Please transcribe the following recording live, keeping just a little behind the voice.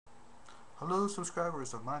Hello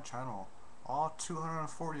subscribers of my channel, all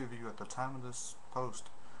 240 of you at the time of this post.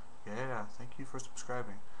 Yeah, thank you for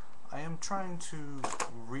subscribing. I am trying to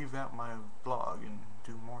revamp my blog and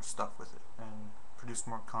do more stuff with it and produce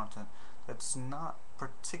more content that's not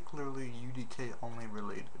particularly UDK only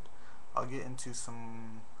related. I'll get into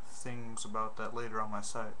some things about that later on my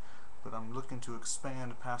site, but I'm looking to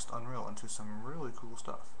expand past Unreal into some really cool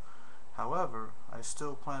stuff. However, I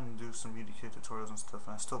still plan to do some UDK tutorials and stuff,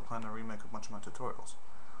 and I still plan to remake a bunch of my tutorials.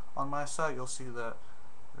 On my site, you'll see that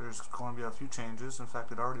there's going to be a few changes. In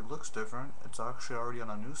fact, it already looks different. It's actually already on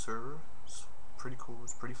a new server. It's pretty cool.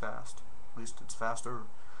 It's pretty fast. At least it's faster.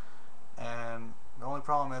 And the only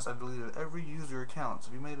problem is I deleted every user account. So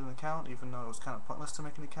if you made an account, even though it was kind of pointless to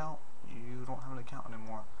make an account, you don't have an account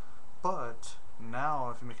anymore. But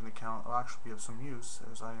now, if you make an account, it'll actually be of some use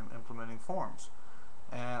as I am implementing forms.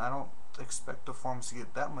 And I don't expect the forms to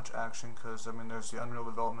get that much action because, I mean, there's the Unreal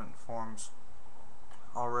Development forms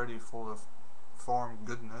already full of form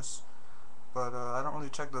goodness. But I don't really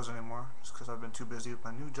check those anymore just because I've been too busy with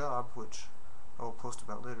my new job, which I will post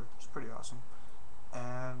about later. It's pretty awesome.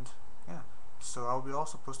 And yeah, so I'll be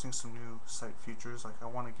also posting some new site features. Like I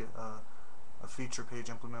want to get a feature page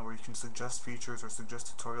implemented where you can suggest features or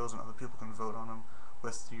suggest tutorials and other people can vote on them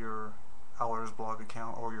with your Allar's blog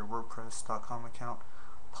account or your WordPress.com account.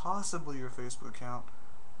 Possibly your Facebook account.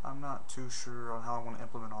 I'm not too sure on how I want to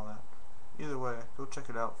implement all that. Either way, go check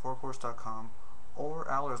it out, fourcourse.com or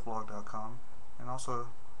allarsblog.com, and also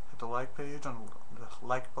hit the like page on the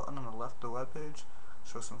like button on the left of the web page.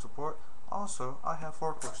 Show some support. Also, I have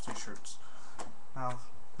 4Course t-shirts. Now,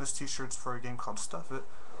 this t-shirt's for a game called Stuff It,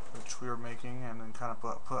 which we are making and then kind of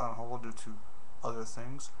put on hold due to other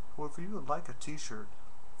things. But if you would like a t-shirt,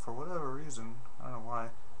 for whatever reason, I don't know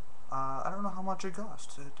why, I don't know how much it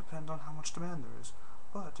costs. It depends on how much demand there is.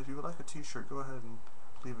 But if you would like a t-shirt, go ahead and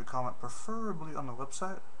leave a comment, preferably on the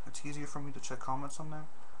website. It's easier for me to check comments on there,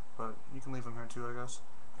 but you can leave them here too, I guess.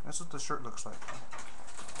 And this is what the shirt looks like.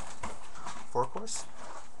 4Course.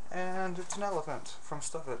 And it's an elephant from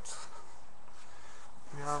Stuff It.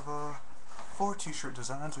 We have 4 t-shirt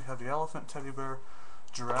designs. We have the elephant, teddy bear,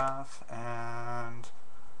 giraffe, and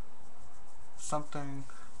something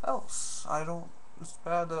else. It's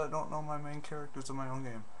bad that I don't know my main characters in my own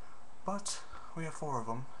game. But we have 4 of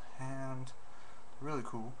them, and they're really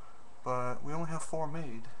cool. But we only have 4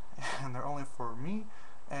 made, and they're only for me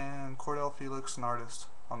and Cordell Felix, an artist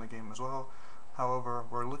on the game as well. However,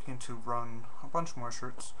 we're looking to run a bunch more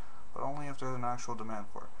shirts, but only if there's an actual demand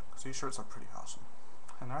for it. Because these shirts are pretty awesome.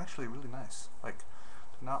 And they're actually really nice. Like,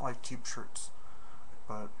 they're not like cheap shirts.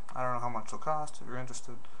 But I don't know how much they'll cost. If you're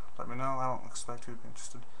interested, let me know. I don't expect you to be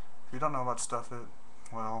interested. If you don't know about Stuff It,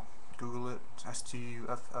 well, Google it.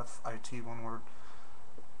 STUFFIT, one word.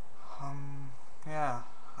 Yeah,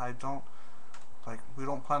 we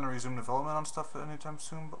don't plan to resume development on Stuff It anytime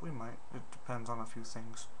soon, but we might. It depends on a few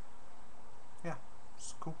things. Yeah,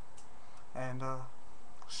 it's cool. And,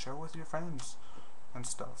 share with your friends and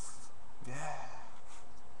stuff. Yeah.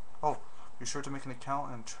 Oh, be sure to make an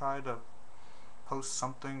account and try to post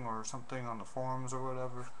something on the forums or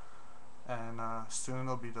whatever. And soon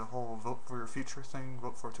there'll be the whole vote for your feature thing,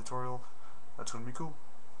 vote for a tutorial. That's gonna be cool.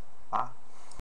 Bye.